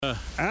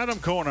Adam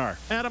Konar.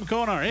 Adam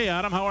Konar. Hey,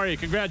 Adam, how are you?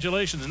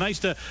 Congratulations. Nice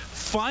to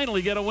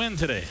finally get a win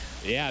today.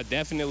 Yeah,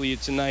 definitely.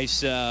 It's a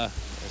nice,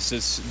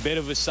 it's a bit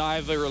of a sigh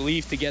of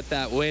relief to get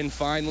that win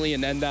finally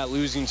and end that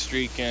losing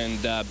streak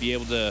and be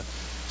able to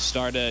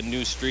start a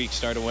new streak,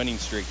 start a winning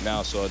streak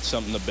now. So it's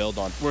something to build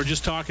on. We're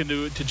just talking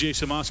to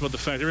Jason Moss about the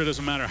fact that it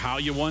doesn't matter how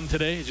you won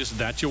today, it's just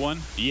that you won.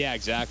 Yeah,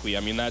 exactly.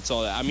 I mean, that's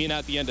all. I mean,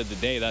 at the end of the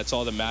day, that's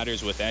all that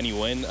matters with any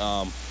win.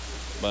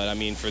 But, I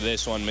mean, for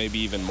this one, maybe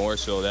even more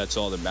so, that's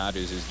all that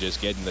matters is just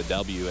getting the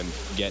W and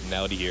getting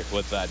out of here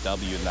with that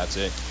W, and that's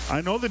it.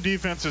 I know the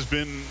defense has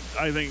been,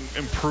 I think,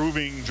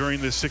 improving during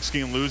this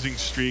 6-game losing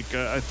streak.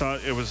 I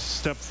thought it was a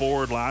step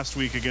forward last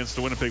week against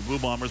the Winnipeg Blue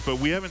Bombers, but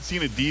we haven't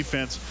seen a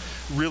defense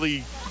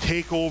really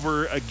take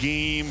over a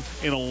game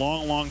in a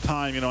long, long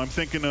time. You know, I'm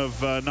thinking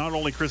of not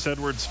only Chris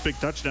Edwards' big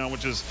touchdown,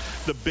 which is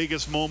the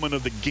biggest moment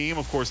of the game,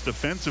 of course,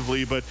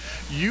 defensively, but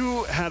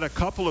you had a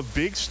couple of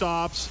big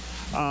stops,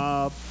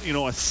 you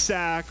know, a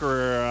sack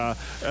or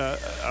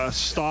a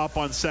stop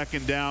on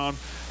second down,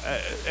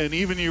 and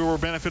even you were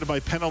benefited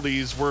by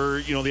penalties where,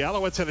 you know, the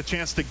Alouettes had a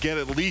chance to get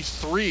at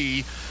least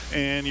 3,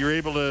 and you're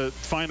able to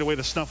find a way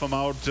to snuff them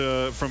out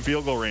from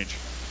field goal range.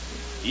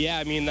 Yeah,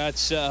 I mean,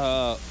 that's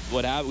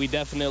what happened. We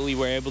definitely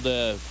were able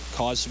to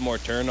cause some more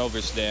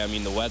turnovers today. I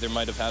mean, the weather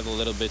might have had a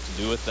little bit to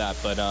do with that,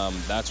 but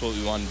that's what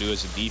we want to do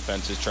as a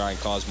defense is try and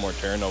cause more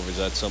turnovers.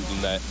 That's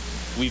something that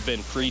we've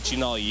been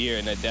preaching all year,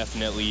 and it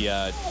definitely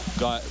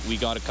we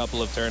got a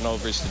couple of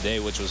turnovers today,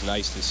 which was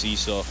nice to see.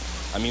 So,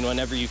 I mean,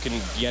 whenever you can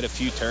get a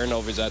few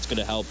turnovers, that's going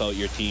to help out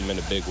your team in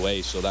a big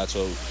way. So that's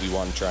what we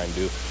want to try and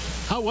do.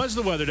 How was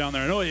the weather down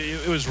there? I know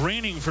it was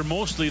raining for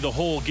mostly the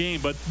whole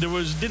game, but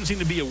didn't seem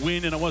to be a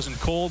wind, and it wasn't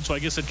cold, so I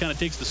guess it kind of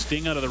takes the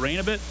sting out of the rain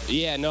a bit.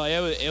 Yeah, no,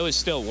 it was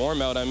still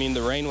warm out. I mean,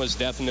 the rain was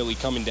definitely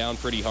coming down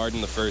pretty hard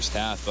in the first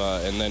half,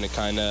 and then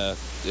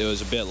it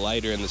was a bit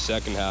lighter in the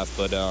second half,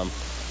 but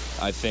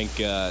I think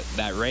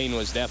that rain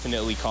was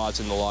definitely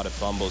causing a lot of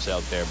fumbles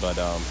out there, but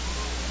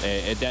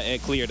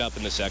it cleared up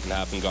in the second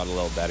half and got a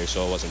little better,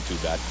 so it wasn't too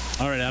bad.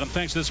 All right, Adam,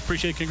 thanks for this.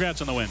 Appreciate it. Congrats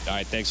on the win. All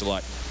right, thanks a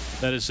lot.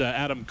 That is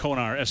Adam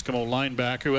Konar, Eskimo linebacker.